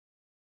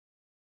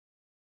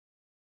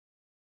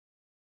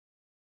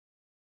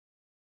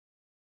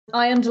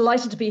I am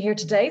delighted to be here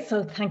today,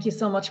 so thank you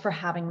so much for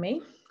having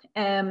me.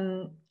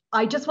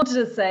 I just wanted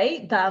to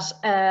say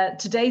that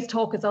today's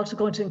talk is also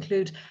going to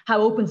include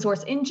how open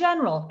source in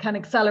general can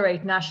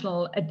accelerate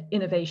national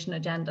innovation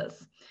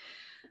agendas.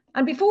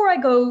 And before I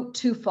go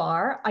too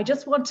far, I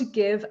just want to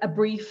give a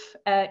brief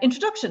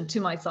introduction to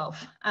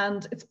myself.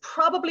 And it's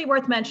probably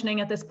worth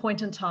mentioning at this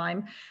point in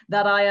time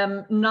that I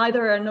am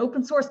neither an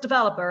open source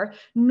developer,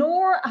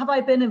 nor have I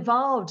been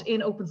involved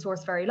in open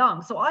source very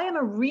long. So I am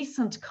a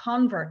recent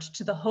convert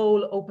to the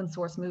whole open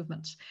source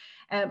movement.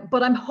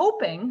 But I'm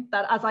hoping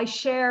that as I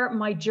share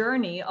my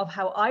journey of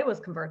how I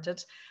was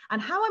converted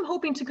and how I'm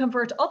hoping to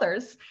convert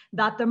others,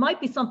 that there might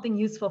be something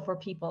useful for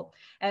people.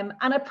 And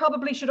I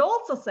probably should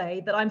also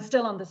say that I'm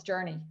still on this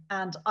journey,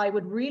 and I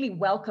would really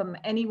welcome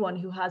anyone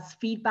who has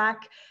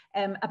feedback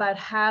about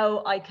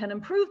how I can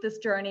improve this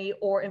journey,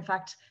 or in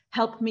fact,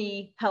 help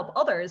me help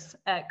others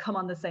come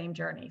on the same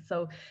journey.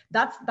 So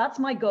that's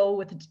my goal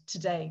with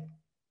today.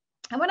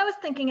 And when I was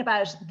thinking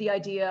about the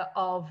idea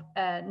of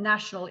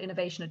national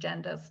innovation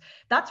agendas,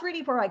 that's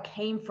really where I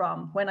came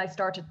from when I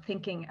started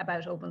thinking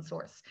about open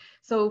source.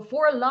 So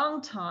for a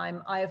long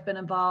time, I have been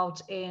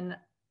involved in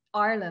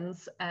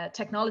Ireland's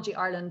Technology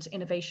Ireland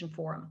Innovation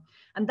Forum.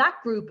 And that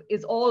group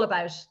is all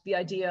about the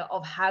idea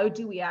of how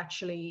do we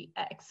actually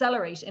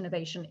accelerate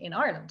innovation in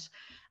Ireland.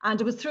 And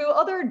it was through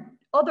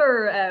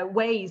other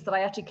ways that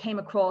I actually came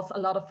across a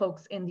lot of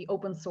folks in the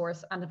open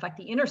source and in fact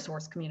the inner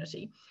source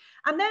community.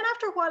 And then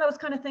after a while, I was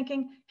kind of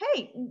thinking,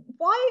 hey,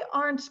 why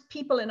aren't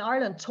people in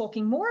Ireland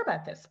talking more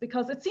about this?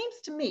 Because it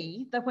seems to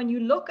me that when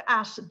you look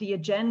at the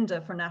agenda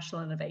for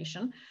national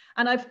innovation,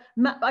 and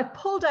I've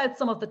pulled out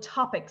some of the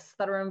topics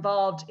that are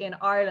involved in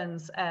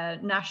Ireland's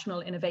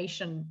national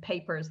innovation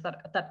papers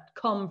that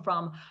come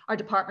from our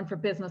Department for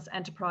Business,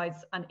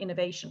 Enterprise and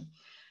Innovation.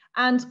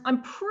 And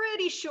I'm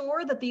pretty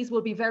sure that these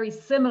will be very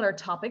similar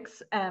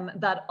topics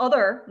that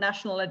other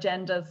national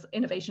agendas,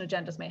 innovation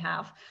agendas may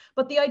have.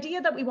 But the idea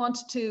that we want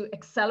to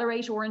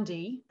accelerate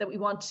R&D, that we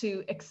want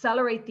to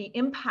accelerate the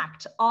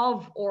impact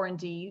of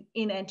R&D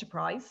in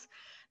enterprise,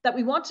 that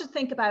we want to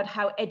think about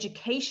how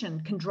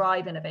education can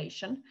drive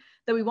innovation,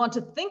 that we want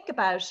to think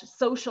about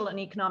social and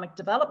economic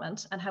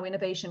development and how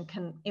innovation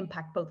can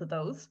impact both of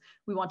those.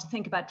 We want to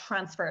think about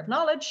transfer of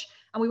knowledge,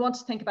 and we want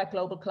to think about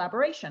global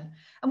collaboration.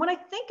 And when I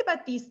think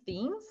about these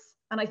themes,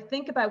 and I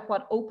think about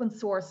what open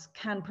source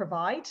can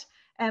provide,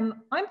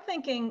 I'm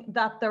thinking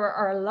that there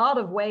are a lot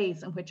of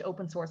ways in which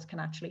open source can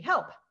actually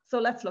help. So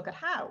let's look at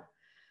how.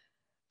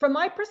 From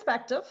my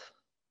perspective,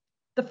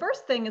 the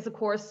first thing is, of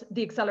course,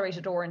 the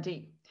accelerated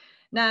R&D.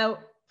 Now,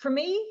 for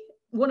me,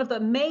 one of the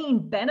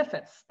main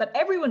benefits that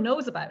everyone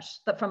knows about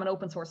that from an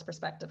open source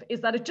perspective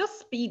is that it just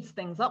speeds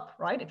things up,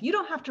 right? If you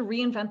don't have to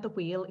reinvent the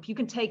wheel, if you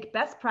can take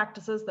best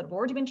practices that have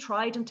already been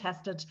tried and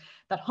tested,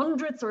 that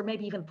hundreds or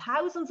maybe even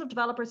thousands of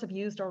developers have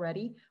used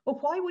already, well,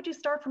 why would you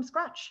start from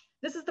scratch?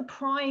 This is the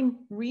prime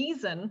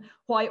reason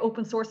why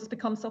open source has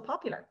become so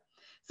popular.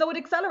 So it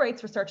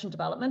accelerates research and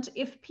development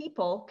if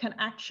people can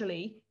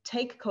actually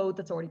take code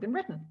that's already been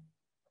written.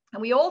 And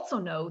we also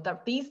know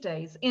that these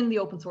days in the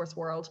open source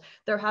world,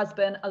 there has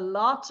been a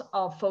lot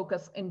of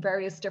focus in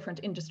various different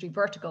industry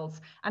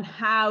verticals and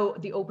how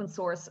the open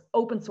source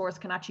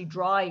can actually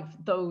drive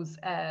those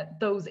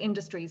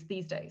industries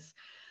these days.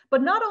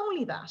 But not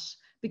only that,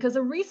 because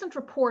a recent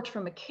report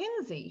from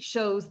McKinsey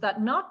shows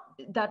that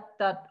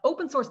that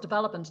open source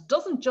development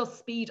doesn't just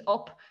speed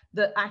up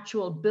the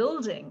actual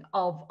building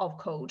of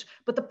code,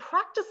 but the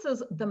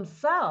practices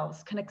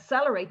themselves can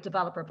accelerate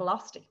developer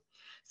velocity.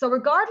 So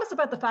regardless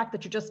about the fact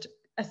that you're just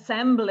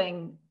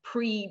assembling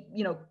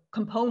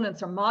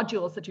components or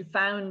modules that you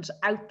found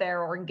out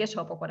there or in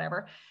GitHub or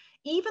whatever,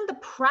 even the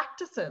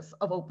practices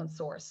of open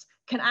source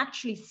can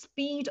actually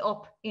speed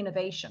up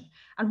innovation.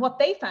 And what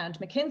they found,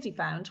 McKinsey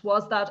found,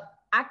 was that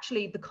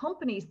actually the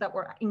companies that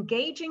were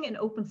engaging in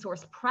open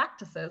source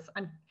practices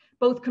and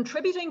both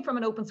contributing from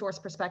an open source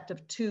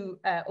perspective to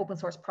open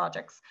source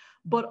projects,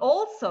 but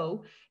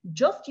also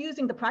just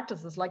using the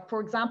practices, like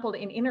for example,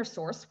 in inner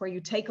source, where you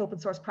take open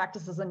source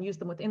practices and use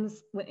them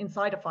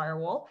inside a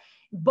firewall,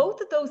 both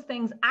of those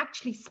things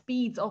actually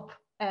speeds up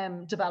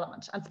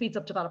development and speeds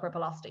up developer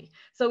velocity.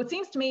 So it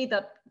seems to me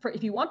that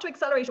if you want to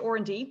accelerate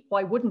R&D,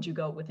 why wouldn't you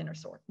go with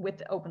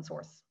open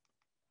source?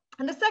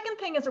 And the second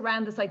thing is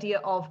around this idea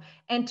of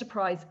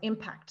enterprise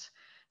impact.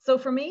 So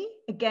for me,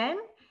 again,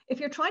 if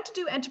you're trying to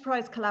do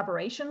enterprise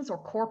collaborations or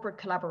corporate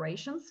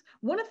collaborations,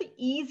 one of the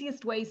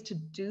easiest ways to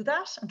do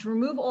that and to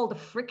remove all the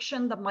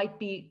friction that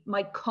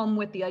might come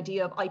with the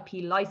idea of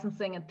IP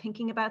licensing and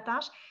thinking about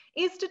that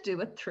is to do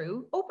it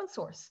through open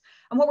source.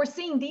 And what we're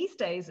seeing these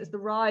days is the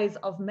rise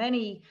of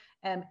many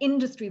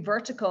industry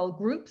vertical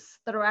groups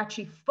that are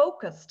actually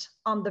focused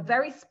on the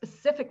very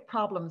specific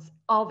problems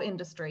of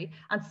industry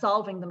and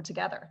solving them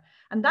together.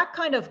 And that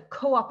kind of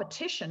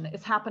co-opetition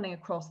is happening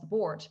across the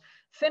board.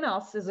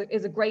 Finos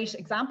is a great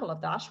example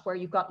of that, where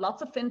you've got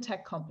lots of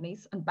fintech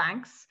companies and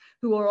banks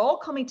who are all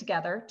coming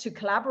together to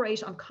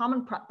collaborate on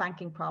common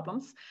banking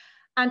problems.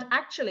 And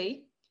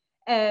actually,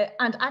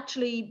 and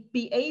actually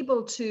be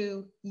able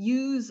to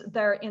use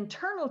their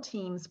internal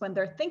teams when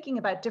they're thinking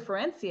about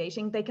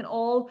differentiating. They can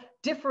all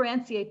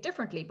differentiate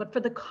differently, but for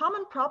the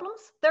common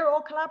problems, they're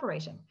all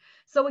collaborating.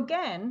 So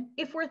again,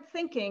 if we're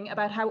thinking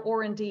about how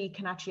R&D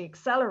can actually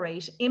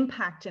accelerate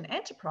impact in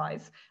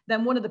enterprise,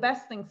 then one of the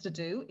best things to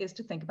do is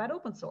to think about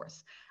open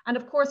source. And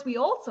of course, we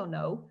also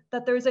know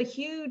that there's a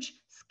huge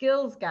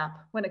skills gap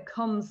when it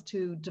comes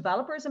to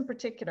developers in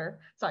particular,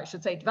 sorry, I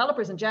should say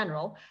developers in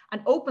general,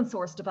 and open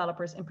source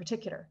developers in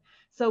particular.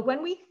 So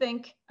when we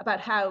think about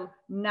how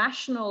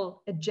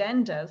national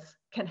agendas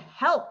can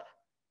help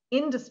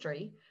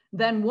industry,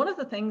 then one of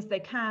the things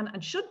they can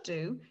and should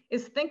do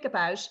is think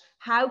about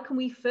how can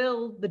we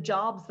fill the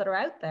jobs that are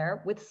out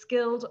there with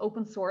skilled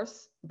open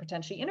source and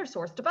potentially inner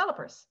source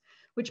developers.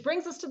 Which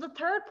brings us to the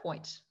third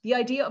point, the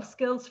idea of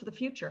skills for the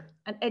future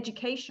and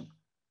education.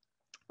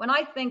 When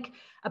I think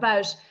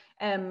about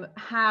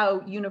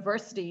how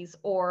universities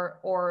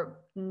or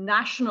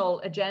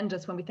national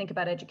agendas, when we think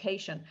about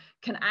education,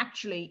 can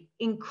actually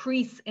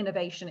increase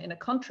innovation in a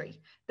country,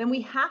 then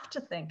we have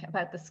to think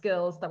about the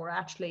skills that we're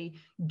actually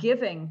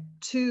giving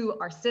to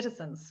our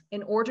citizens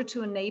in order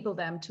to enable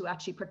them to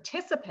actually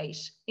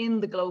participate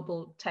in the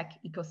global tech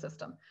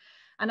ecosystem.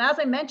 And as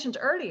I mentioned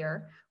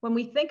earlier, when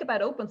we think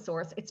about open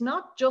source, it's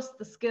not just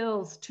the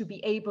skills to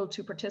be able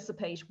to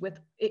participate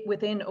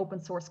within open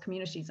source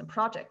communities and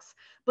projects,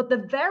 but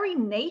the very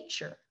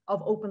nature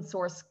of open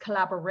source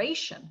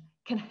collaboration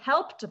can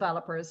help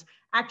developers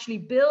actually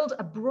build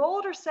a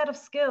broader set of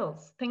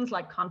skills, things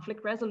like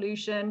conflict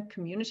resolution,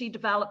 community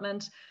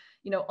development,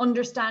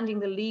 understanding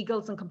the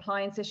legals and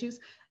compliance issues.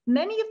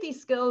 Many of these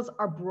skills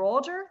are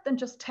broader than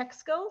just tech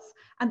skills,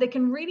 and they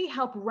can really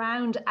help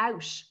round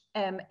out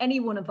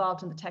anyone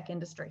involved in the tech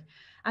industry.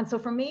 And so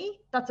for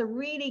me, that's a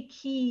really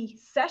key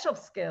set of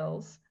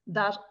skills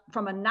that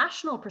from a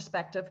national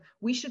perspective,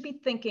 we should be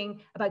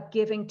thinking about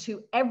giving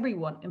to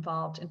everyone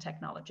involved in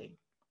technology.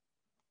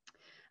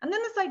 And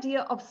then this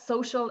idea of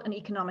social and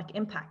economic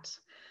impact.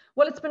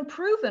 Well, it's been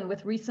proven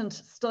with recent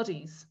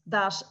studies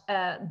that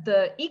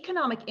the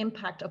economic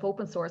impact of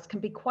open source can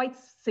be quite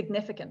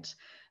significant.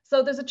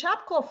 So there's a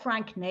chap called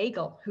Frank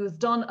Nagel who's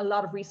done a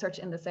lot of research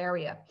in this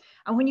area.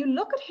 And when you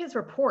look at his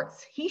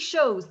reports, he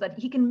shows that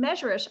he can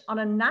measure it on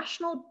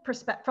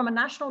from a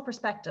national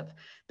perspective,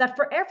 that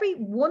for every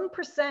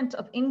 1%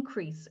 of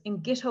increase in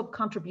GitHub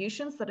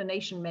contributions that a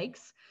nation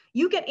makes,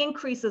 you get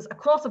increases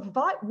across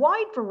a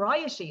wide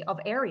variety of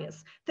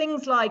areas.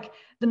 Things like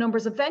the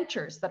numbers of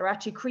ventures that are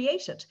actually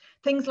created,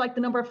 things like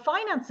the number of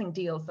financing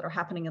deals that are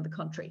happening in the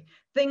country,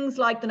 things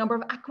like the number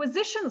of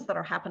acquisitions that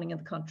are happening in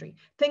the country,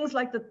 things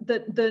like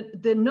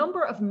the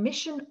number of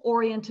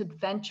mission-oriented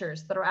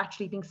ventures that are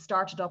actually being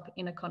started up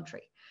in a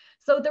country.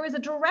 So there is a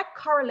direct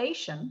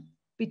correlation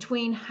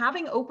between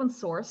having open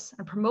source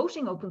and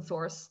promoting open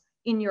source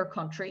in your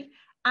country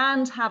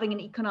and having an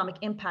economic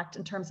impact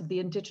in terms of the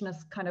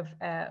indigenous kind of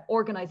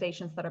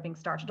organizations that are being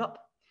started up.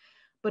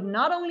 But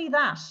not only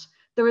that,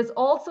 there is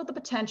also the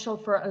potential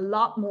for a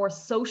lot more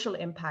social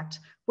impact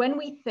when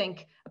we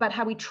think about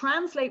how we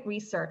translate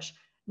research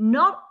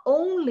not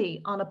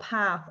only on a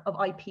path of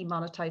IP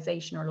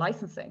monetization or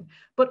licensing,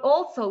 but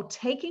also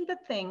taking the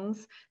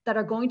things that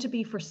are going to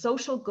be for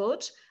social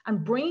good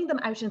and bringing them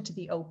out into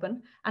the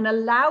open and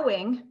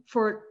allowing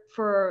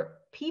for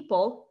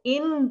people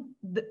in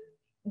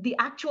the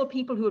actual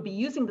people who will be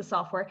using the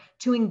software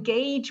to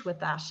engage with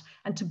that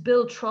and to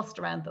build trust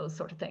around those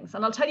sort of things.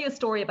 And I'll tell you a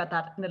story about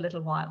that in a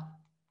little while.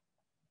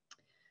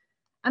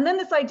 And then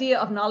this idea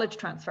of knowledge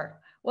transfer.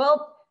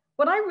 Well,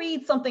 when I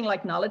read something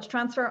like knowledge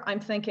transfer,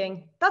 I'm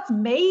thinking that's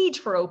made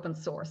for open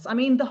source. I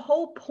mean, the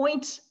whole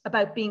point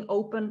about being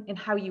open in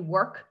how you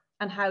work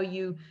and how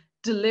you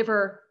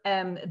deliver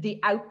the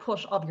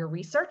output of your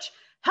research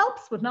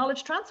helps with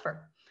knowledge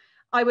transfer.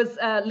 I was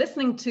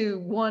listening to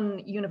one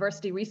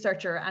university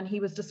researcher, and he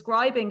was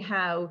describing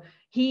how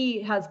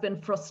he has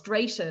been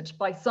frustrated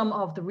by some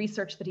of the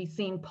research that he's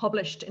seen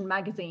published in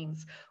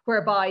magazines,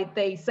 whereby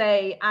they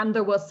say, and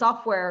there was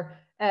software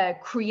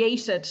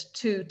created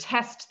to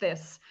test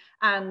this,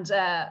 and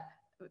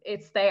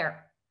it's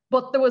there.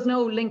 But there was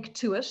no link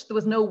to it. There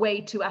was no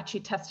way to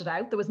actually test it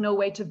out. There was no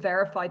way to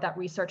verify that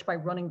research by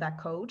running that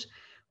code.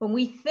 When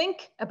we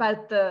think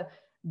about the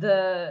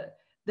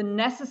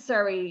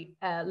necessary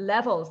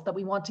levels that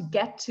we want to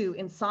get to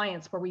in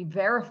science, where we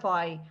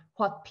verify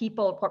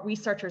what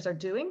researchers are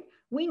doing,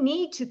 we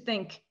need to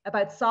think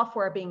about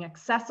software being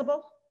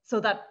accessible so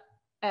that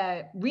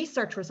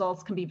research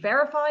results can be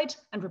verified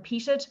and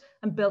repeated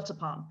and built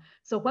upon.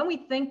 So when we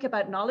think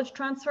about knowledge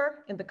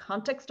transfer in the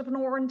context of an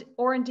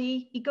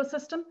R&D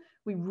ecosystem,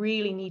 we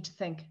really need to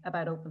think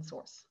about open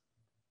source.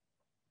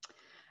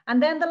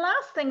 And then the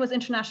last thing was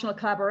international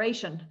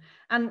collaboration.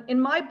 And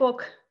in my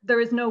book, there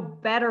is no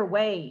better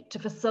way to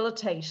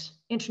facilitate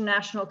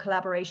international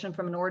collaboration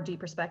from an R&D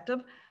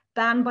perspective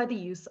than by the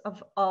use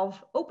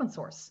of open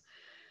source.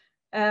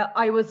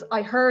 I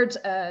heard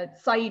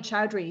Saeed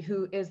Chowdhury,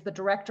 who is the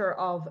director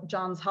of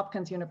Johns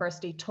Hopkins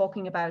University,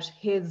 talking about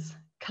his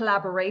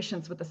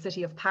collaborations with the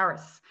city of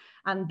Paris.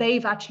 And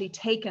they've actually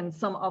taken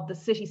some of the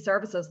city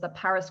services that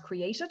Paris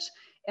created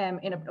in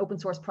an open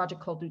source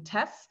project called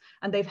Lutece,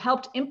 and they've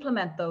helped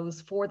implement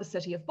those for the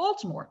city of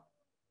Baltimore.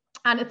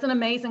 And it's an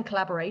amazing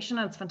collaboration,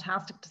 and it's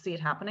fantastic to see it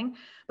happening.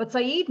 But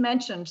Saeed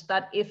mentioned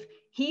that if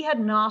he had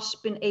not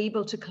been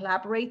able to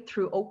collaborate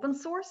through open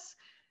source,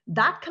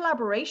 that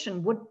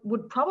collaboration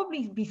would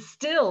probably be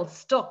still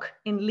stuck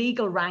in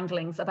legal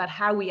wranglings about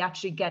how we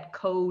actually get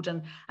code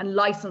and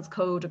license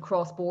code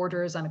across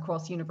borders and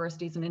across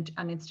universities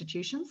and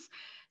institutions.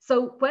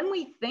 So when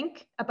we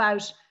think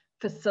about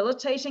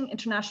facilitating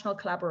international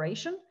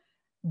collaboration,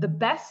 the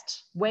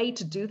best way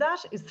to do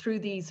that is through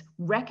these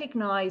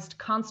recognized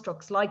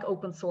constructs like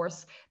open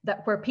source,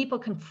 where people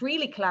can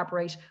freely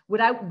collaborate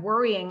without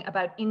worrying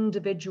about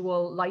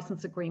individual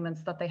license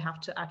agreements that they have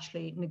to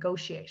actually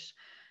negotiate.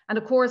 And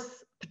of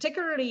course,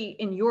 particularly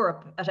in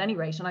Europe at any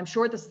rate, and I'm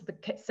sure this is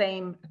the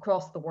same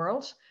across the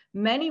world,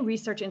 many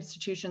research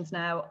institutions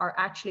now are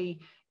actually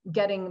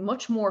getting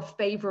much more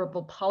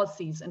favorable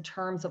policies in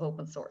terms of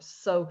open source.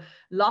 So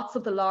lots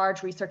of the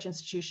large research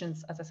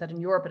institutions, as I said,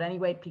 in Europe, but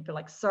anyway, people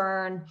like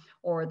CERN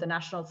or the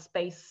National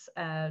Space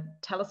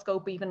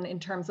Telescope, even in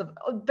terms of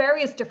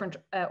various different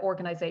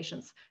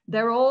organizations,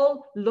 they're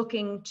all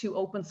looking to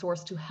open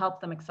source to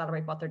help them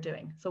accelerate what they're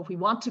doing. So if we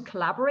want to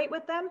collaborate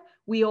with them,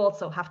 we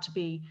also have to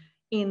be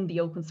in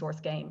the open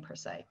source game per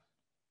se.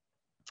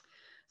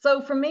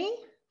 So for me,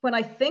 when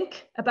I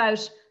think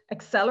about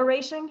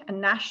accelerating a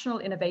national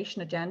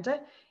innovation agenda,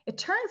 it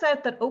turns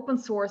out that open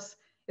source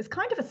is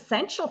kind of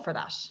essential for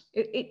that.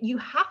 You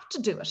have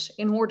to do it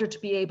in order to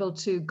be able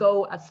to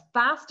go as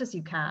fast as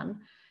you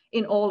can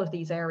in all of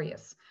these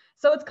areas.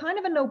 So it's kind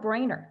of a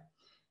no-brainer.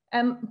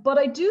 But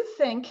I do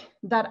think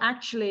that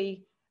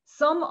actually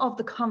some of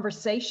the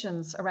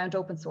conversations around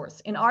open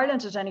source, in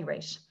Ireland at any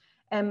rate,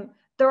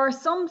 there are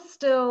some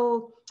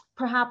still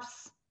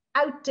perhaps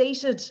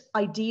outdated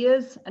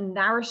ideas and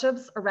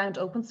narratives around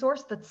open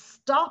source that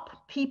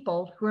stop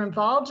people who are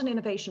involved in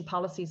innovation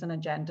policies and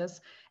agendas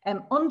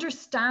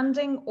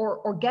understanding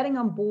or getting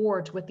on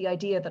board with the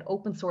idea that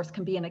open source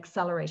can be an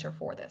accelerator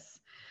for this.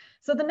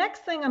 So the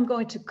next thing I'm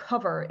going to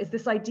cover is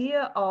this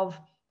idea of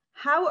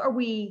how are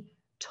we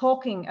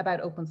talking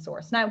about open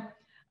source. Now,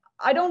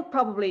 I don't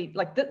probably,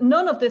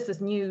 none of this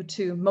is new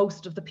to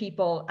most of the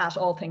people at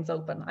All Things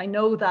Open. I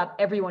know that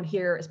everyone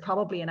here is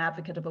probably an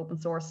advocate of open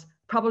source,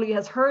 probably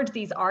has heard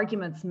these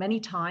arguments many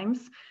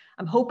times.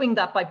 I'm hoping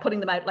that by putting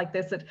them out like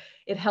this,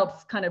 it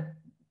helps kind of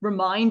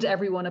remind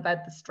everyone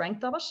about the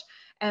strength of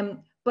it.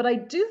 But I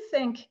do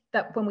think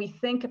that when we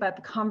think about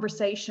the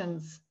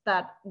conversations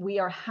that we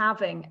are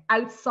having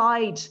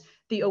outside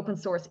the open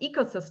source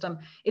ecosystem,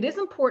 it is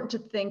important to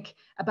think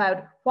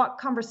about what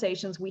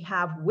conversations we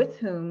have with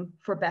whom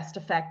for best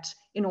effect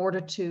in order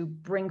to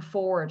bring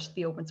forward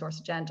the open source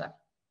agenda.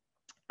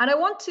 And I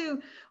want to,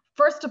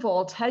 first of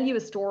all, tell you a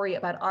story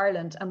about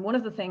Ireland and one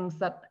of the things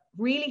that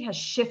really has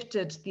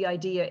shifted the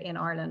idea in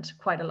Ireland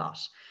quite a lot.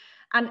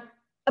 And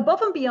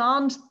above and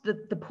beyond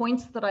the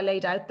points that I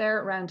laid out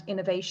there around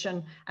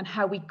innovation and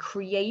how we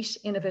create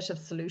innovative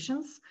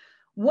solutions,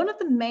 one of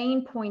the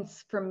main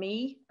points for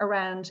me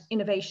around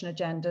innovation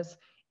agendas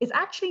is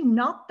actually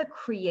not the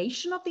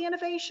creation of the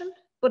innovation,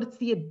 but it's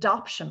the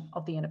adoption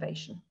of the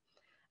innovation.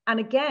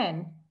 And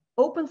again,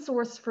 open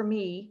source for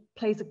me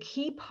plays a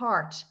key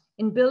part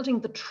in building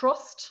the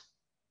trust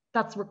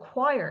that's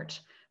required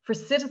for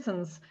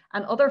citizens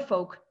and other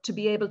folk to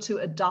be able to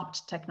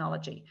adopt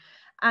technology.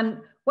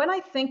 And when I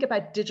think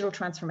about digital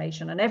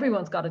transformation, and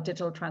everyone's got a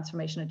digital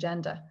transformation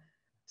agenda,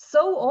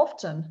 so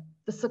often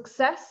the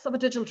success of a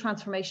digital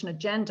transformation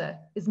agenda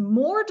is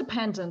more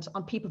dependent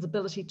on people's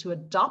ability to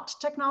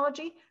adopt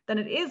technology than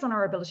it is on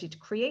our ability to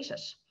create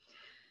it.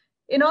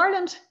 In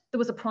Ireland, there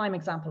was a prime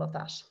example of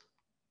that.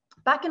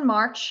 Back in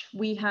March,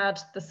 we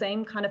had the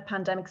same kind of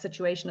pandemic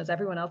situation as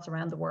everyone else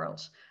around the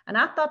world. And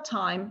at that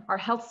time, our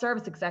health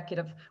service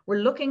executive were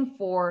looking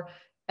for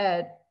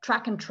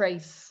track and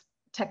trace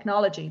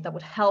technology that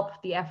would help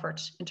the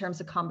effort in terms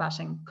of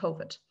combating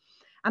COVID.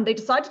 And they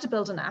decided to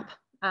build an app.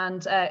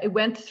 And it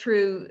went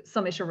through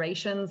some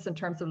iterations in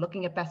terms of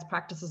looking at best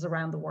practices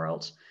around the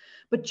world.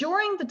 But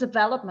during the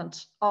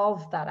development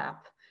of that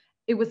app,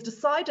 it was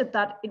decided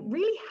that it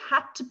really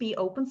had to be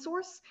open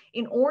source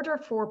in order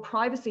for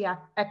privacy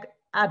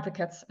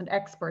advocates and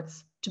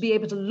experts to be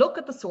able to look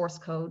at the source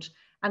code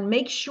and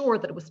make sure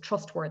that it was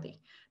trustworthy,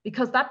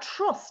 because that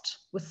trust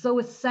was so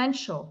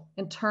essential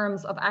in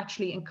terms of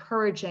actually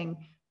encouraging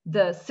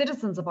the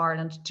citizens of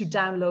Ireland to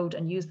download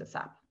and use this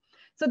app.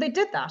 So they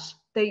did that.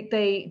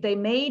 They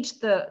made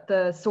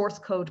the source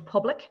code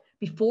public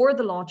before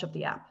the launch of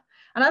the app.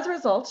 And as a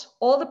result,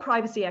 all the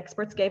privacy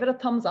experts gave it a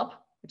thumbs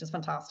up, which is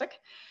fantastic.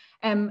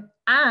 And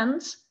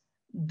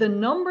the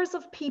numbers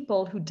of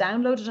people who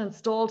downloaded and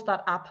installed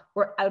that app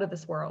were out of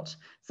this world.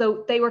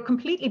 So they were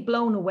completely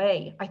blown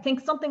away. I think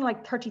something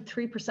like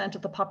 33%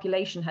 of the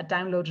population had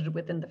downloaded it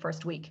within the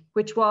first week,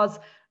 which was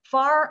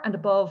far and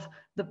above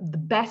the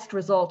best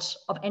result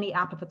of any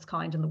app of its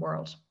kind in the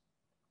world.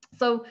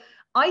 So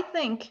I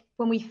think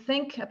when we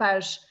think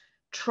about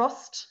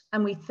trust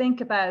and we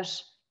think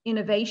about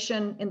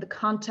innovation in the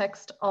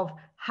context of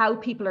how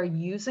people are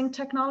using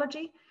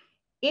technology,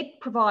 it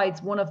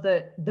provides one of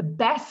the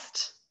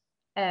best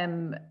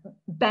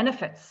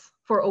benefits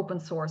for open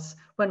source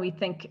when we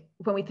think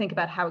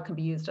about how it can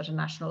be used at a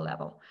national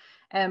level.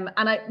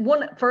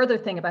 One further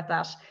thing about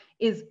that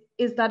is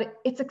that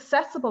it's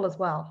accessible as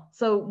well.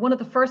 So one of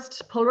the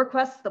first pull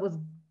requests that was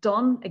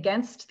done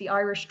against the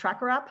Irish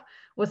Tracker app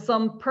was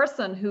some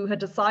person who had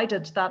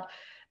decided that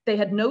they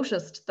had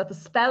noticed that the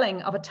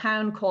spelling of a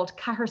town called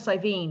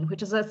Cahersiveen,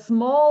 which is a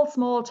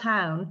small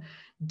town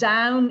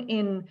down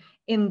in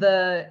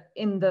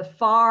the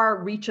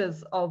far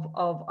reaches of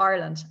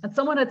Ireland, and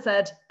someone had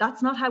said,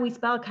 that's not how we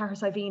spell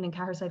Cahersiveen in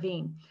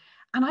Cahersiveen.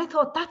 And I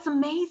thought, that's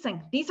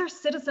amazing. These are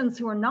citizens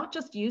who are not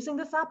just using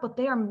this app, but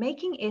they are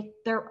making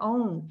it their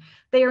own.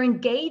 They are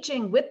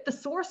engaging with the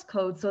source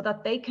code so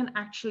that they can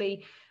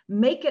actually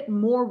make it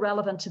more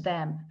relevant to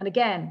them. And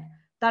again,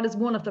 that is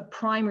one of the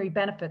primary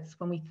benefits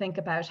when we think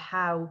about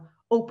how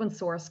open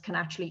source can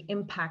actually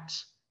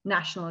impact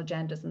national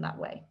agendas in that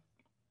way.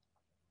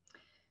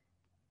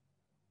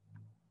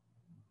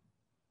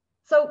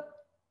 So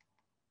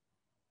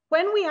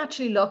when we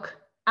actually look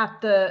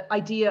at the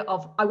idea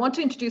of, I want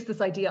to introduce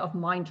this idea of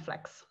mind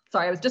flex.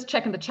 Sorry, I was just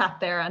checking the chat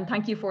there, and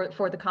thank you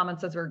for the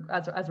comments as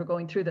we're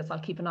going through this. I'll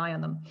keep an eye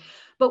on them.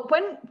 But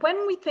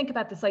when we think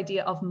about this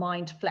idea of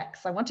mind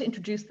flex, I want to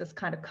introduce this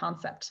kind of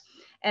concept.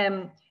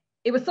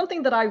 It was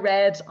something that I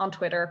read on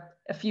Twitter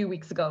a few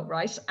weeks ago,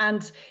 right?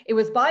 And it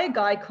was by a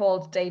guy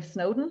called Dave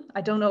Snowden.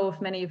 I don't know if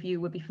many of you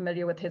would be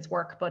familiar with his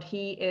work, but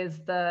he is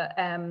the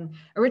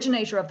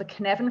originator of the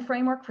Cynefin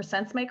framework for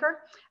SenseMaker.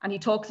 And he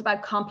talks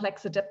about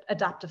complex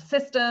adaptive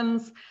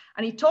systems.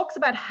 And he talks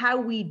about how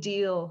we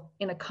deal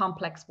in a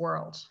complex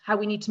world, how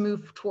we need to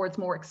move towards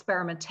more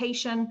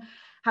experimentation,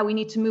 how we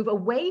need to move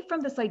away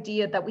from this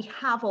idea that we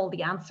have all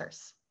the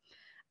answers.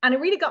 And it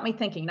really got me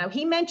thinking. Now,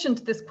 he mentioned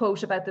this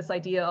quote about this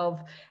idea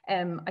of,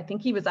 I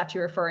think he was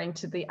actually referring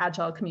to the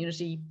Agile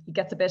community. He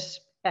gets a bit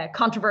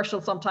controversial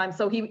sometimes.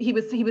 So he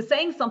was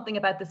saying something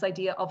about this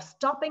idea of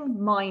stopping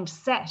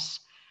mindset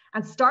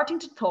and starting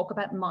to talk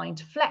about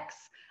mind flex.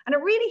 And it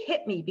really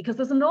hit me because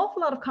there's an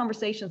awful lot of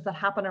conversations that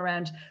happen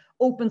around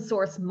open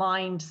source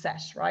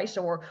mindset, right?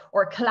 Or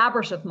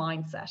collaborative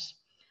mindset.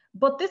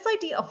 But this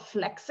idea of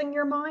flexing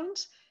your mind,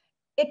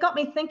 it got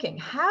me thinking,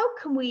 how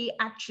can we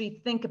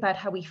actually think about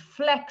how we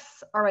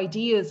flex our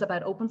ideas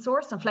about open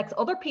source and flex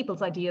other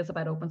people's ideas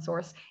about open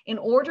source in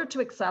order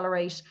to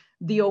accelerate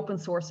the open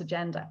source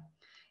agenda?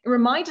 It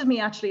reminded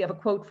me actually of a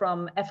quote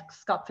from F.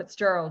 Scott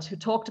Fitzgerald, who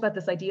talked about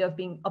this idea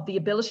of the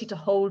ability to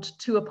hold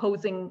two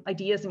opposing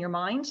ideas in your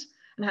mind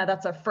and how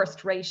that's a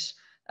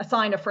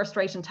sign of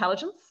first-rate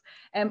intelligence.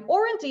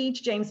 Or indeed,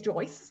 James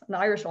Joyce, an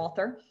Irish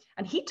author,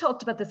 and he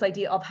talked about this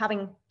idea of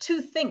having two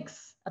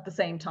thinks at the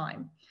same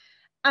time.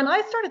 And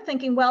I started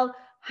thinking, well,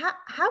 how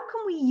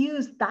can we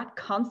use that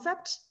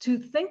concept to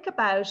think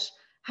about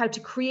how to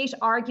create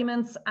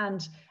arguments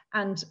and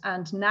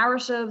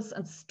narratives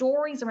and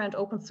stories around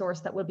open source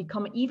that will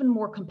become even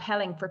more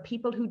compelling for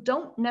people who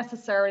don't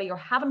necessarily or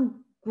haven't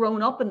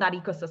grown up in that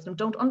ecosystem,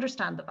 don't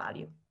understand the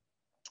value.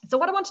 So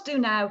what I want to do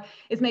now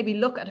is maybe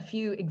look at a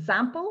few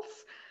examples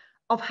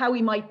of how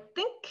we might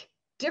think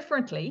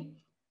differently,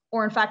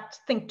 or in fact,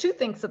 think two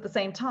things at the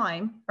same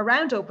time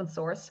around open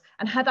source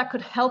and how that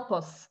could help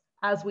us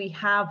as we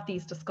have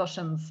these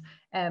discussions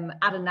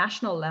at a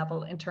national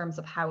level in terms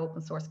of how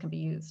open source can be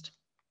used.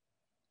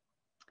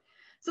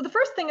 So the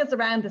first thing is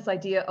around this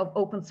idea of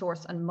open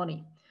source and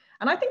money.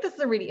 And I think this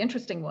is a really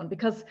interesting one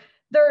because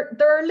there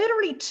are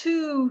literally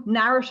two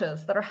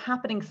narratives that are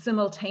happening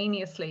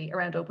simultaneously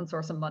around open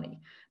source and money.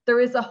 There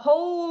is a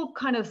whole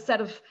kind of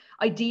set of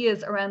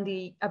ideas around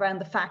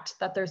the fact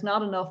that there's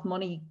not enough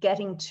money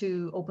getting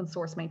to open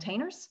source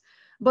maintainers.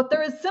 But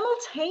there is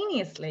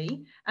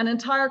simultaneously an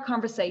entire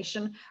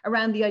conversation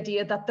around the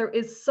idea that there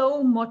is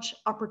so much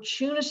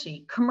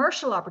opportunity,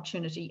 commercial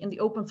opportunity in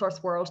the open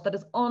source world that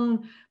is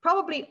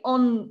probably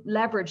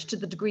unleveraged to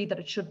the degree that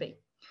it should be.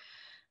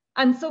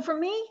 And so for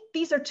me,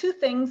 these are two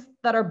things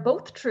that are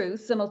both true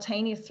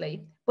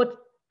simultaneously, but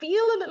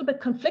feel a little bit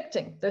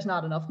conflicting. There's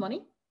not enough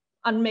money,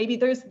 and maybe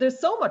there's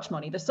so much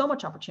money, there's so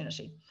much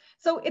opportunity.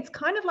 So it's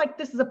kind of like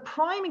this is a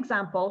prime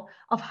example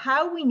of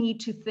how we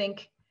need to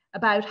think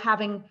about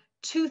having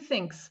two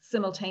things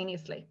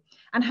simultaneously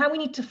and how we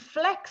need to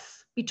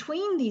flex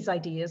between these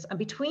ideas and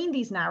between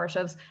these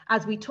narratives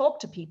as we talk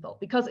to people,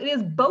 because it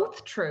is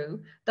both true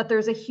that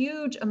there's a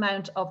huge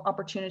amount of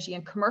opportunity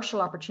and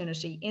commercial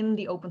opportunity in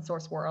the open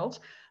source world,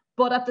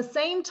 but at the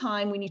same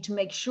time we need to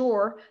make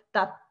sure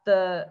that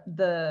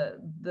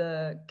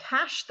the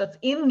cash that's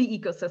in the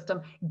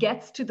ecosystem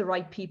gets to the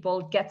right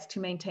people, gets to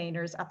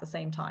maintainers at the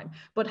same time.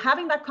 But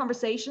having that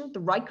conversation, the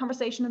right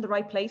conversation in the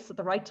right place at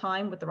the right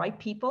time with the right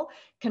people,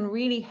 can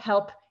really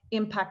help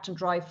impact and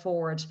drive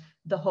forward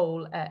the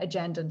whole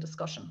agenda and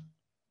discussion.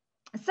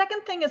 The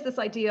second thing is this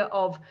idea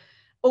of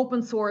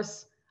open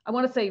source, I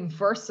want to say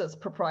versus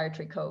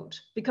proprietary code,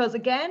 because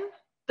again,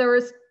 there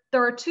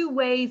are two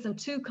ways and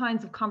two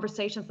kinds of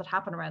conversations that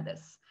happen around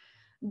this.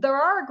 There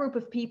are a group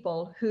of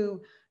people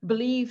who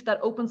believe that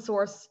open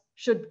source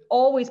should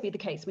always be the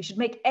case. We should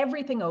make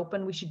everything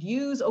open. We should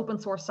use open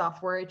source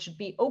software. It should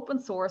be open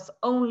source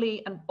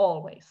only and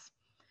always.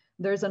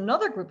 There's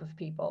another group of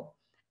people,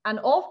 and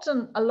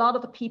often a lot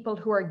of the people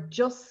who are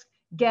just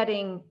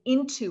getting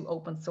into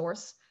open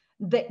source,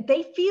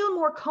 they feel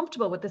more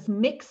comfortable with this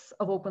mix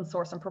of open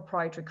source and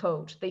proprietary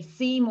code. They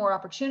see more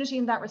opportunity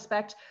in that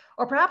respect,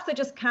 or perhaps they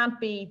just can't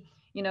be,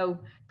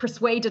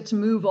 persuaded to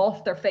move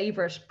off their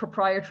favorite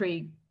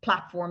proprietary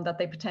platform that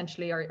they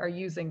potentially are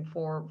using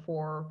for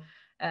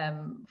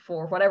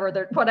whatever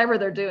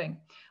they're doing.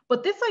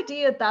 But this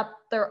idea that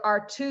there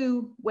are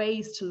two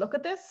ways to look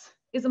at this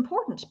is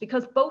important,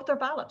 because both are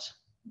valid.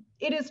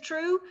 It is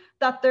true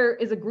that there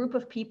is a group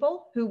of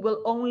people who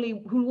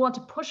want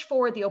to push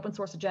forward the open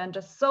source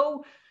agenda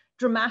so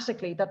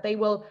dramatically that they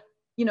will,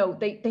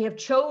 they have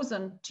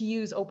chosen to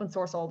use open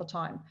source all the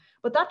time.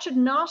 But that should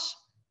not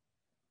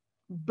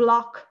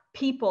block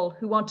people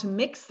who want to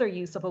mix their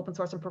use of open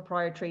source and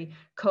proprietary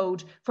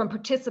code from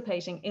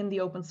participating in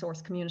the open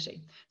source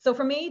community. So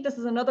for me, this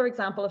is another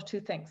example of two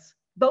things.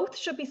 Both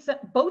should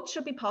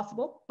be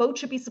possible, both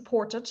should be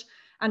supported,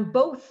 and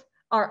both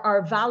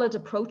are valid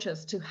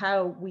approaches to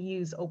how we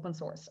use open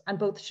source, and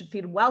both should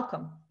feel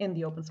welcome in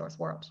the open source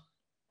world.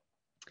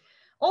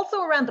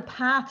 Also around the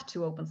path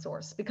to open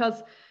source,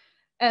 because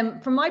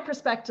from my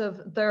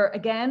perspective, there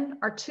again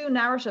are two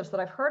narratives that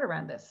I've heard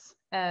around this.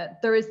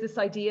 There is this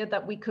idea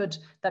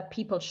that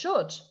people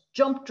should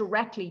jump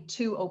directly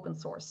to open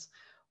source.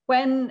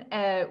 When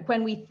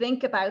we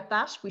think about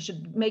that, we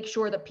should make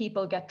sure that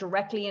people get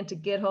directly into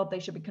GitHub. They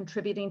should be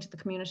contributing to the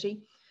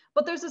community.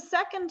 But there's a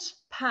second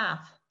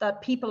path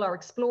that people are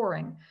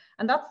exploring,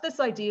 and that's this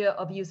idea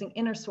of using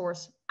inner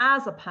source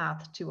as a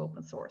path to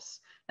open source.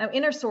 Now,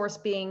 inner source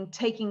being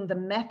taking the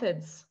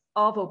methods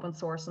of open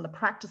source and the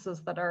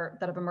practices that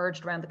have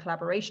emerged around the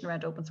collaboration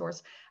around open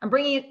source and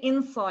bringing it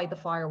inside the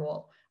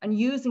firewall and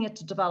using it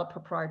to develop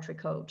proprietary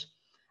code.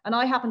 And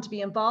I happen to be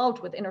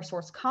involved with Inner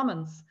Source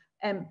Commons,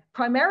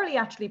 primarily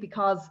actually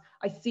because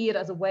I see it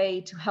as a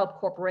way to help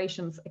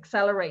corporations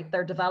accelerate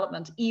their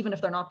development, even if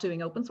they're not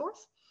doing open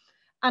source.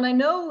 And I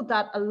know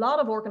that a lot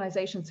of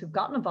organizations who've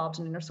gotten involved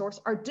in inner source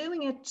are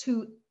doing it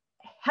to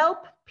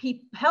help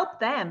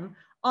them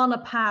on a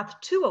path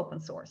to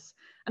open source.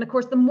 And of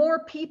course, the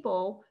more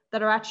people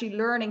that are actually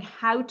learning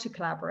how to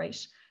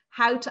collaborate,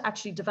 how to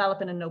actually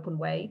develop in an open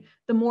way,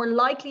 the more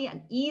likely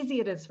and easy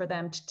it is for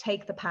them to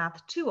take the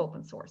path to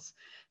open source.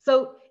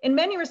 So in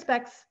many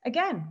respects,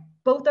 again,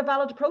 both are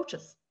valid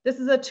approaches. This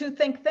is a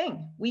two-think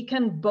thing. We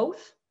can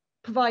both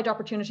provide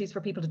opportunities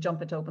for people to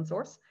jump into open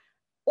source,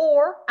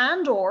 or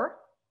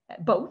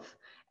both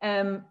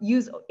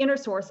use inner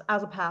source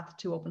as a path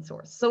to open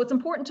source. So it's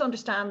important to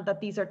understand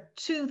that these are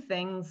two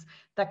things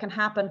that can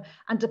happen,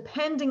 and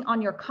depending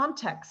on your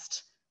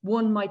context,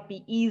 one might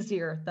be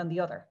easier than the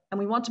other. And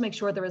we want to make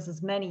sure there is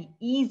as many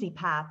easy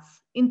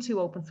paths into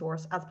open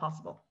source as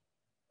possible.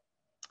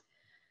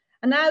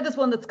 And now this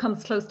one that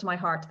comes close to my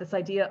heart, this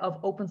idea of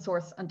open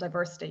source and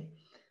diversity.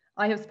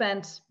 I have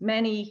spent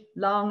many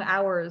long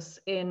hours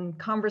in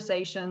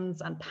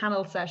conversations and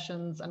panel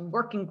sessions and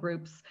working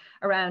groups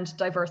around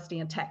diversity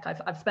in tech.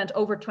 I've spent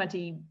over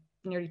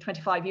nearly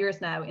 25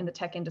 years now in the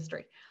tech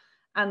industry.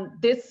 And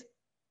this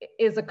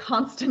is a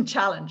constant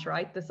challenge,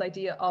 right? This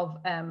idea of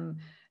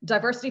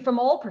diversity from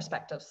all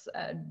perspectives,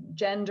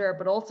 gender,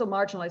 but also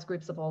marginalized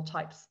groups of all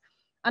types.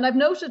 And I've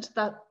noted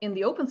that in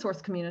the open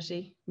source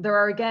community, there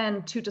are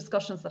again two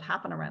discussions that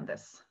happen around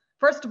this.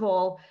 First of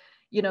all,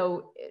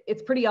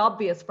 it's pretty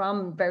obvious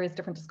from various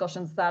different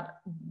discussions that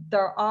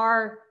there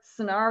are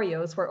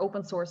scenarios where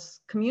open source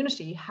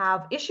community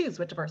have issues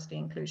with diversity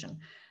and inclusion,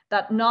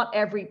 that not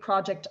every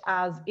project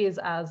is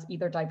as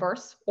either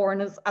diverse or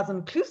as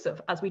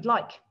inclusive as we'd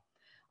like.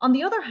 On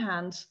the other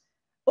hand,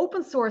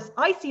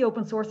 I see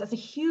open source as a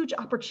huge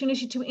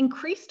opportunity to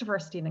increase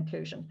diversity and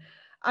inclusion.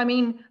 I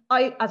mean,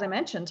 as I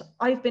mentioned,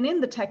 I've been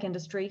in the tech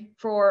industry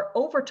for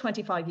over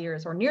 25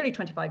 years, or nearly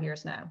 25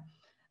 years now.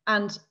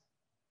 And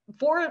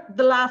for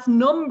the last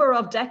number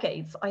of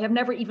decades, I have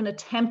never even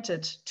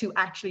attempted to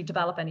actually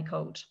develop any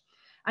code.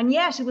 And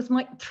yet it was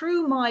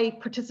through my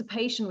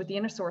participation with the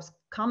Inner Source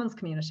Commons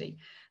community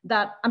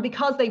and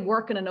because they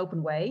work in an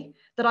open way,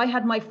 that I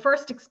had my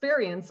first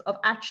experience of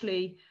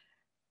actually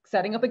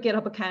setting up a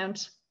GitHub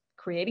account,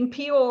 creating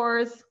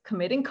PRs,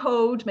 committing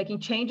code, making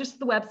changes to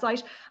the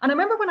website. And I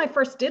remember when I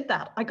first did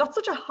that, I got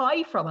such a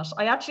high from it.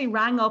 I actually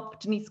rang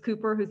up Denise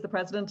Cooper, who's the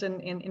president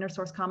in Inner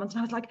Source Commons, and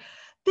I was like,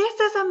 this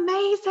is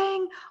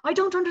amazing. I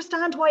don't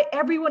understand why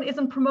everyone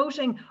isn't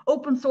promoting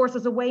open source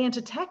as a way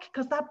into tech,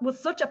 because that was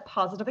such a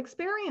positive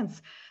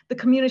experience. The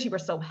community were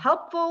so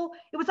helpful.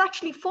 It was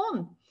actually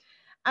fun.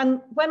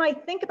 And when I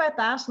think about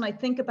that, and I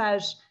think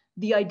about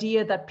the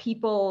idea that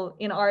people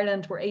in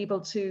Ireland were able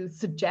to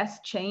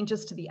suggest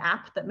changes to the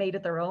app that made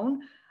it their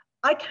own,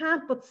 I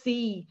can't but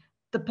see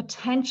the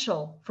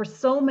potential for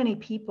so many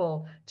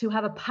people to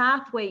have a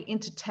pathway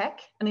into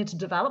tech and into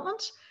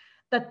development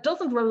that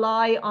doesn't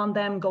rely on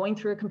them going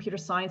through a computer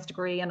science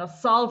degree and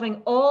us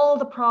solving all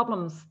the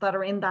problems that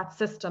are in that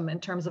system in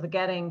terms of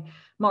getting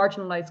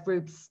marginalized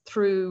groups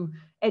through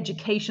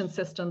education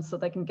systems so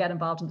they can get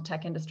involved in the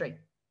tech industry.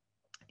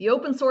 The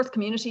open source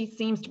community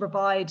seems to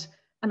provide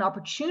an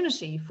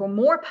opportunity for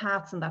more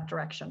paths in that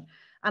direction.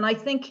 And I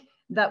think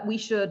that we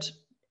should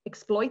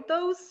exploit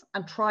those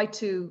and try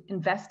to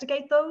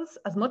investigate those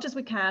as much as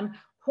we can,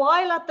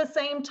 while at the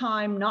same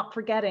time not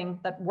forgetting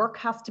that work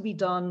has to be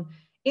done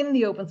in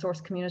the open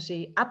source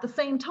community at the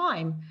same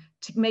time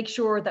to make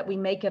sure that we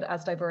make it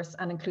as diverse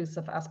and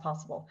inclusive as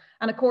possible.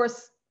 And of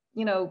course,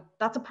 you know,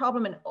 that's a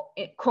problem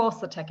across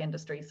the tech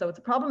industry. So it's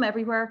a problem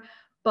everywhere,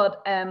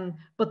 but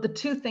the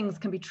two things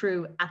can be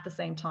true at the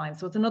same time.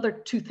 So it's another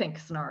two-think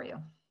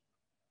scenario.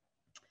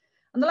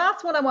 And the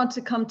last one I want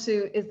to come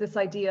to is this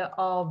idea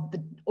of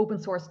the open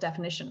source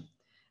definition,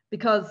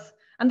 because,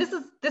 and this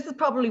is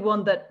probably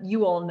one that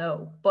you all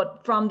know,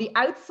 but from the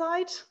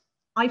outside,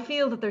 I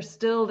feel that there's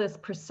still this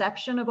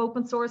perception of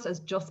open source as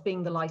just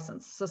being the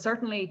license. So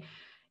certainly,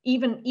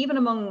 even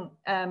among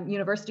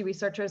university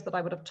researchers that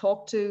I would have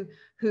talked to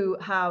who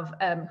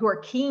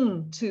are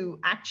keen to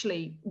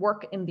actually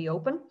work in the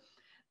open,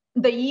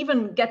 they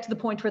even get to the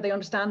point where they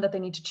understand that they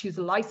need to choose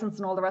a license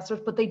and all the rest of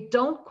it, but they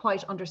don't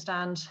quite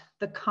understand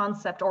the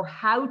concept or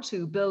how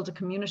to build a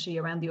community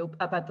around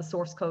about the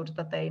source code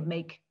that they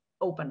make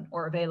open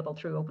or available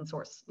through open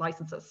source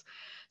licenses.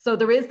 So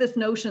there is this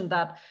notion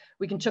that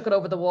we can chuck it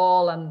over the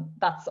wall and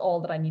that's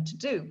all that I need to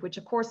do, which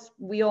of course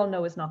we all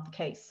know is not the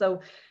case.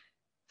 So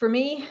for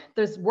me,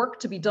 there's work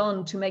to be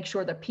done to make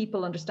sure that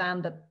people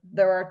understand that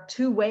there are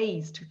two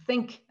ways to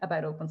think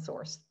about open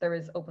source. There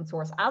is open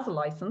source as a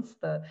license,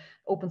 the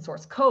open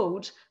source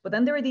code, but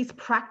then there are these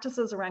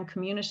practices around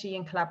community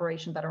and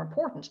collaboration that are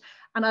important.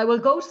 And I will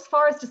go as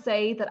far as to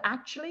say that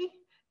actually,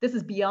 this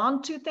is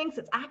beyond two things,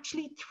 it's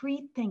actually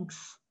three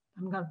things.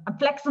 I'm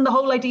flexing the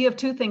whole idea of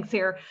two things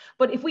here,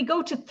 but if we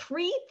go to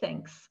three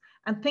things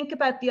and think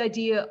about the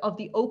idea of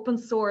the open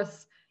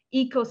source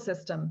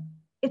ecosystem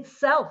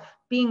itself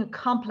being a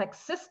complex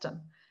system.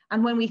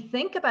 And when we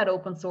think about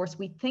open source,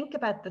 we think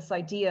about this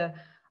idea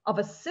of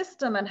a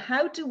system and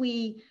how do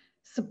we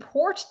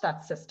support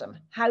that system?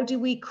 How do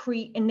we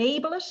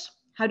enable it?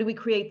 How do we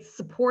create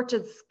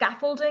supported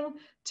scaffolding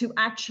to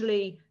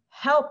actually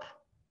help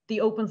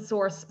the open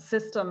source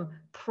system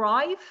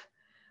thrive?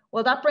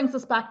 Well, that brings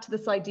us back to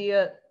this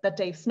idea that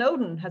Dave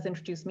Snowden has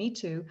introduced me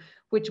to,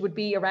 which would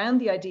be around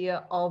the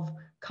idea of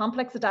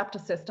complex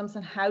adaptive systems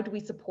and how do we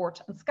support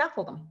and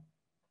scaffold them.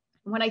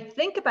 When I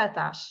think about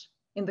that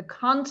in the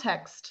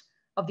context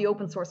of the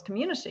open source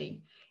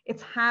community,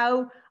 it's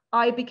how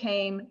I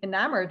became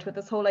enamored with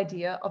this whole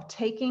idea of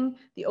taking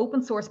the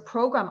open source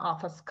program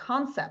office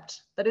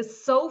concept that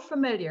is so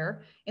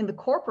familiar in the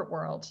corporate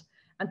world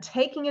and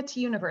taking it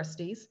to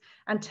universities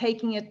and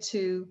taking it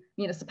to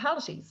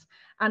municipalities.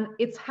 And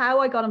it's how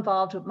I got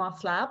involved with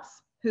Moss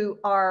Labs, who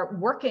are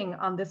working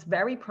on this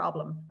very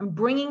problem and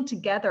bringing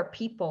together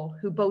people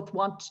who both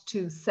want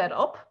to set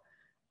up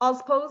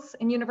OSPOs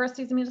in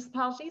universities and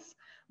municipalities,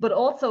 but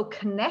also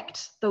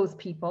connect those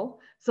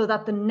people so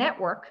that the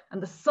network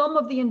and the sum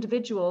of the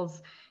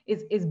individuals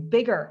is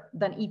bigger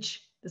than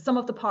each, the sum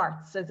of the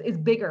parts is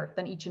bigger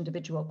than each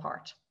individual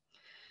part.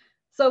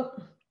 So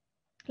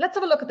let's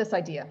have a look at this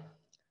idea.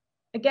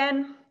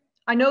 Again,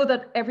 I know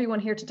that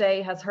everyone here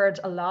today has heard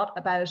a lot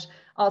about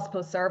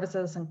OSPO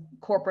services and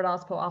corporate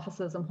OSPO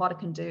offices and what it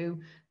can do.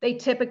 They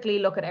typically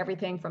look at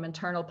everything from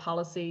internal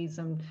policies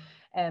and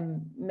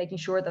making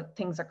sure that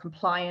things are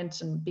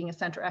compliant and being a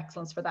center of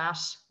excellence for that,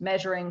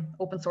 measuring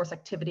open source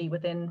activity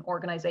within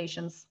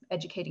organizations,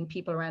 educating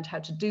people around how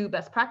to do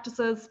best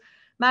practices,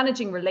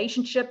 managing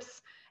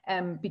relationships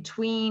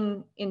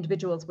between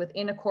individuals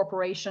within a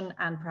corporation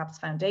and perhaps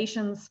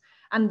foundations,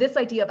 and this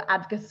idea of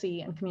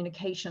advocacy and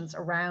communications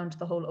around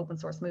the whole open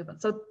source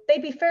movement. So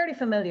they'd be fairly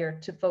familiar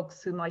to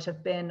folks who might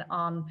have been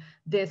on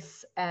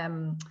this,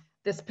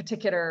 this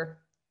particular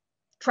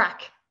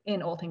track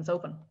in All Things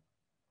Open.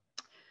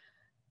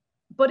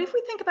 But if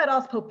we think about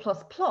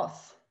OSPO++,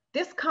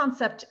 this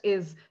concept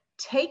is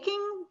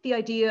taking the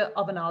idea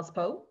of an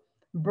OSPO,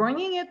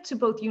 bringing it to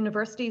both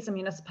universities and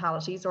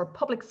municipalities or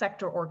public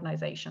sector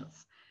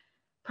organizations,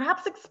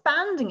 perhaps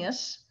expanding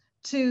it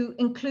to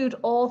include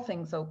all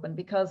things open,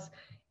 because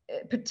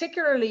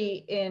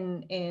particularly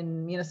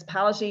in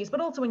municipalities,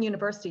 but also in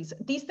universities,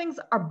 these things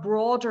are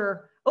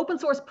broader. Open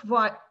source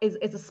is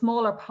a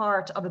smaller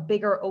part of a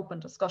bigger open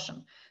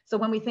discussion. So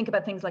when we think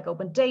about things like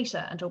open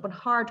data and open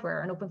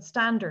hardware and open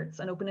standards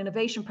and open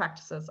innovation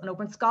practices and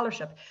open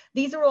scholarship,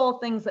 these are all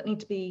things that need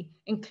to be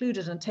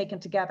included and taken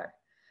together.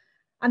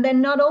 And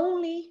then not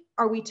only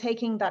are we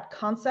taking that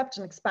concept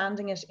and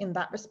expanding it in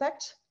that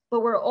respect,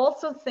 but we're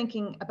also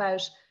thinking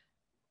about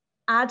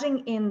adding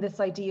in this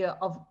idea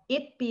of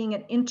it being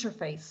an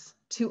interface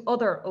to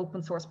other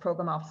open source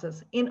program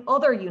offices in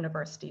other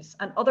universities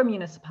and other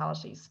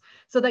municipalities,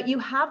 so that you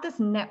have this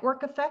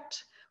network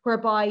effect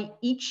whereby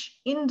each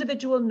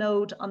individual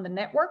node on the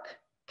network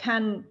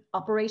can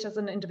operate as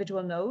an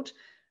individual node,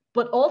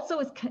 but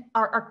also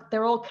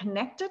they're all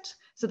connected.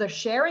 So they're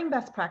sharing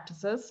best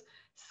practices,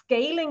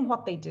 scaling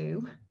what they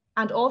do,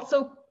 and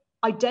also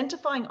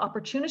identifying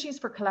opportunities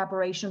for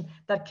collaboration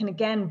that can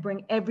again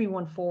bring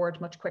everyone forward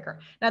much quicker.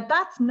 Now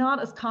that's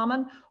not as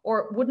common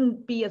or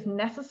wouldn't be as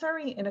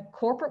necessary in a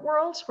corporate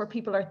world where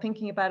people are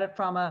thinking about it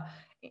from a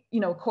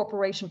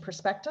corporation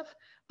perspective,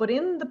 but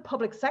in the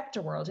public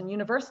sector world, in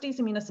universities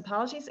and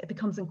municipalities, it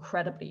becomes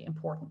incredibly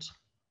important.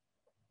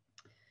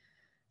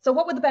 So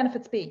what would the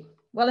benefits be?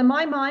 Well, in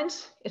my mind,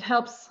 it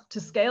helps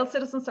to scale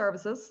citizen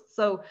services.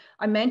 So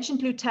I mentioned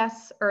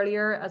Lutece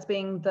earlier as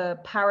being the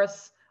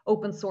Paris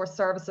open source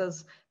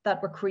services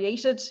that were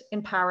created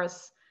in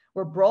Paris,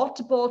 were brought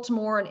to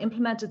Baltimore and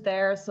implemented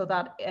there so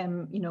that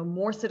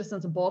more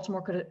citizens in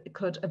Baltimore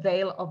could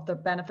avail of the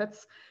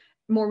benefits.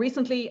 More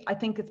recently, I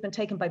think it's been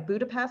taken by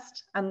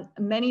Budapest, and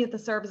many of the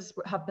services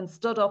have been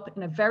stood up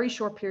in a very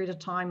short period of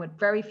time with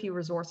very few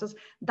resources.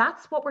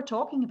 That's what we're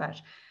talking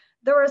about.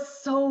 There are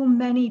so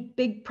many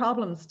big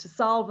problems to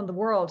solve in the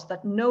world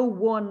that no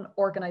one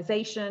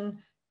organization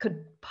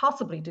could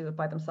possibly do it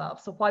by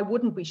themselves. So why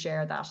wouldn't we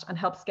share that and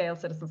help scale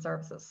citizen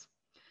services?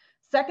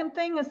 Second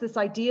thing is this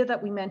idea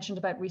that we mentioned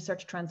about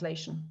research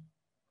translation.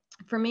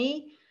 For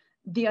me,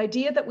 the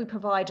idea that we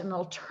provide an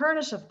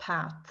alternative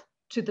path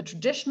to the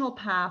traditional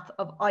path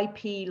of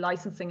IP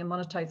licensing and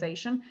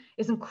monetization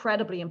is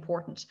incredibly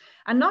important.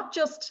 And not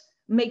just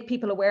make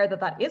people aware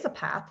that that is a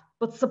path,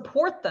 but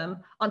support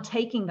them on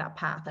taking that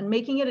path and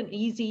making it an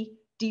easy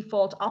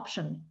default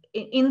option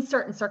in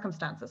certain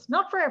circumstances,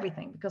 not for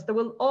everything, because there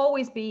will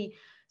always be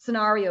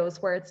scenarios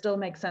where it still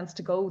makes sense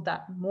to go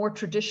that more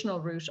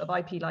traditional route of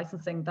IP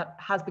licensing that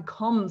has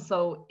become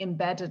so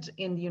embedded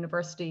in the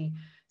university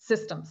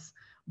systems.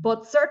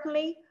 But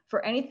certainly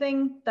for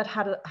anything that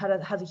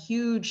has a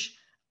huge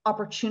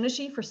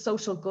opportunity for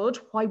social good,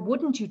 why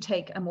wouldn't you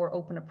take a more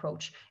open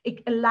approach?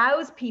 It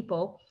allows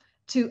people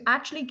to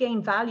actually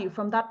gain value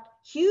from that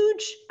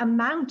huge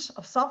amount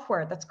of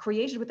software that's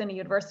created within a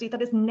university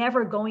that is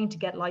never going to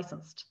get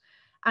licensed.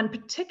 And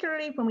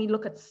particularly when we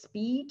look at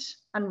speed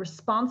and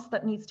response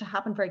that needs to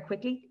happen very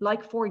quickly,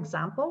 like for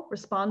example,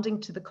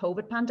 responding to the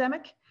COVID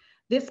pandemic,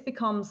 this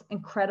becomes an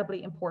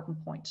incredibly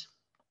important point.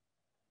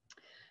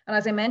 And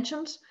as I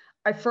mentioned,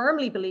 I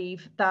firmly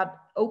believe that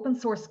open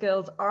source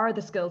skills are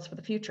the skills for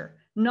the future,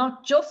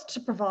 not just to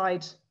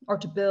provide or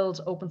to build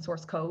open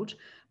source code,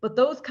 but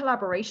those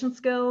collaboration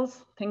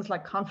skills, things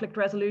like conflict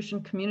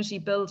resolution, community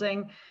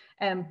building,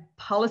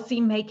 policy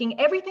making,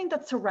 everything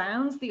that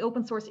surrounds the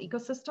open source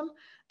ecosystem,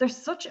 they're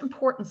such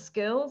important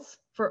skills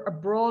for a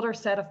broader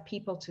set of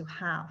people to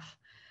have.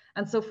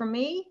 And so for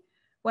me,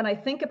 when I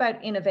think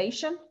about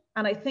innovation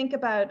and I think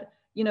about,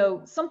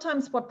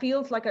 sometimes what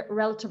feels like a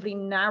relatively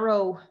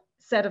narrow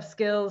set of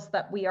skills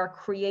that we are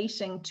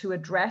creating to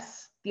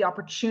address the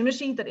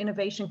opportunity that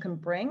innovation can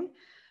bring,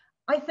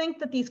 I think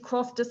that these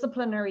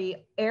cross-disciplinary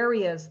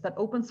areas that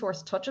open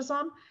source touches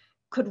on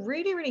could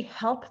really, really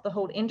help the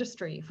whole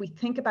industry if we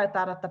think about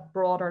that at the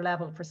broader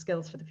level for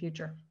skills for the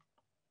future.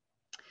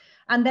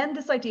 And then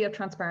this idea of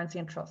transparency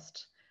and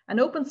trust. An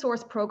open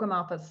source program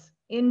office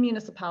in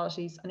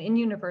municipalities and in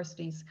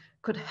universities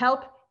could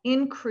help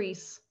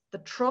increase the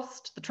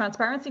trust, the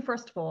transparency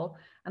first of all,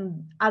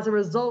 and as a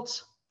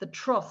result, the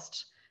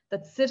trust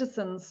that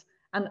citizens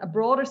and a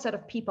broader set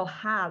of people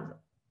have,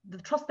 the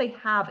trust they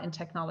have in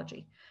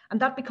technology. And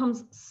that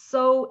becomes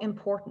so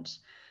important.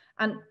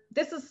 And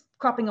this is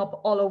cropping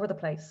up all over the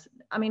place.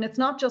 I mean, it's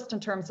not just in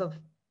terms of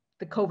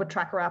the COVID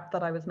tracker app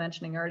that I was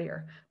mentioning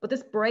earlier, but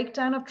this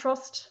breakdown of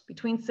trust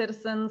between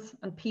citizens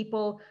and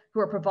people who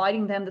are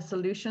providing them the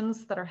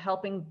solutions that are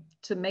helping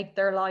to make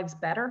their lives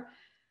better.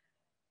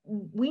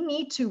 We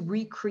need to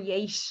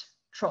recreate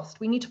trust.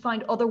 We need to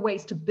find other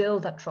ways to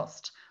build that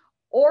trust.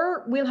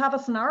 Or we'll have a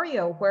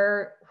scenario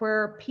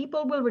where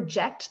people will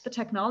reject the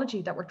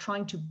technology that we're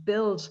trying to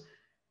build,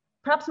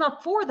 perhaps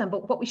not for them,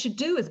 but what we should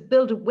do is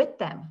build it with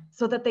them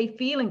so that they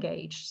feel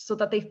engaged, so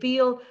that they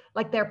feel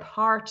like they're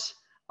part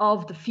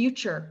of the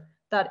future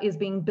that is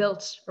being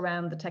built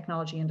around the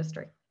technology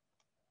industry.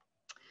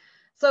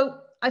 So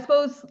I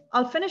suppose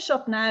I'll finish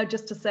up now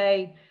just to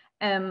say,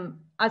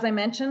 as I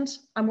mentioned,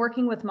 I'm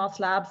working with Moss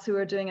Labs, who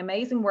are doing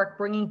amazing work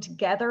bringing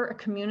together a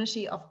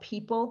community of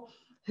people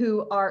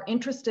who are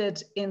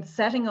interested in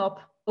setting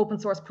up open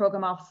source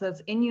program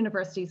offices in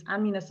universities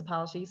and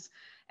municipalities.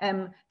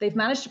 They've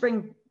managed to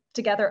bring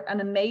together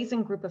an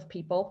amazing group of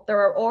people. There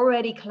are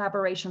already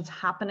collaborations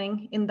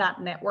happening in that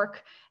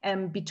network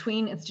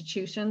between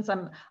institutions.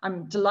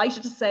 I'm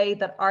delighted to say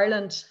that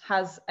Ireland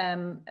has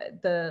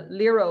the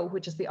LIRO,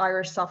 which is the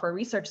Irish Software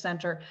Research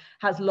Centre,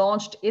 has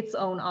launched its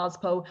own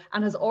OSPO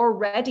and has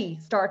already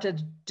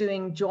started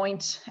doing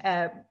joint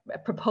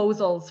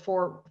proposals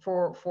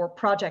for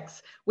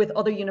projects with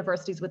other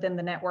universities within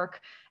the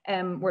network.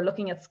 We're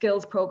looking at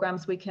skills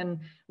programs we can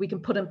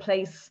put in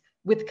place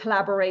with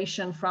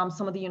collaboration from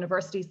some of the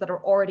universities that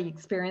are already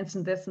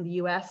experiencing this in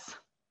the US.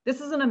 This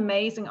is an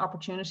amazing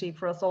opportunity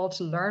for us all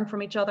to learn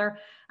from each other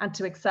and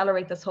to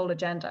accelerate this whole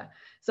agenda.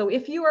 So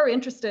if you are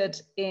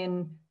interested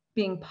in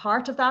being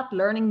part of that,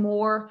 learning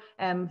more,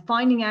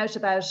 finding out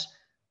about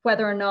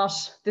whether or not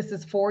this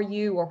is for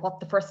you or what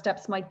the first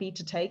steps might be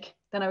to take,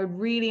 then I would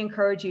really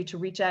encourage you to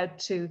reach out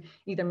to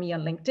either me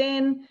on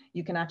LinkedIn,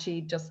 you can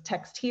actually just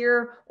text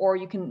here, or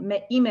you can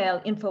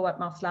email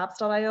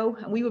info@mosslabs.io,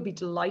 and we would be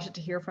delighted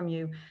to hear from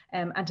you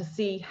and to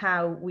see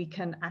how we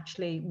can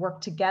actually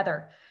work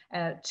together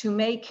to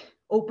make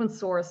open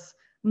source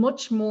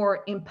much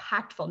more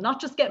impactful, not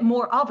just get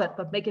more of it,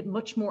 but make it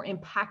much more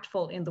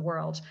impactful in the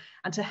world,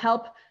 and to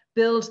help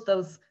build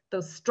those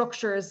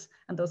structures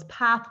and those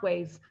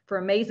pathways for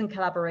amazing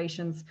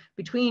collaborations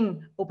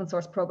between open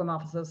source program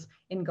offices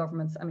in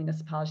governments and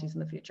municipalities in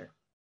the future.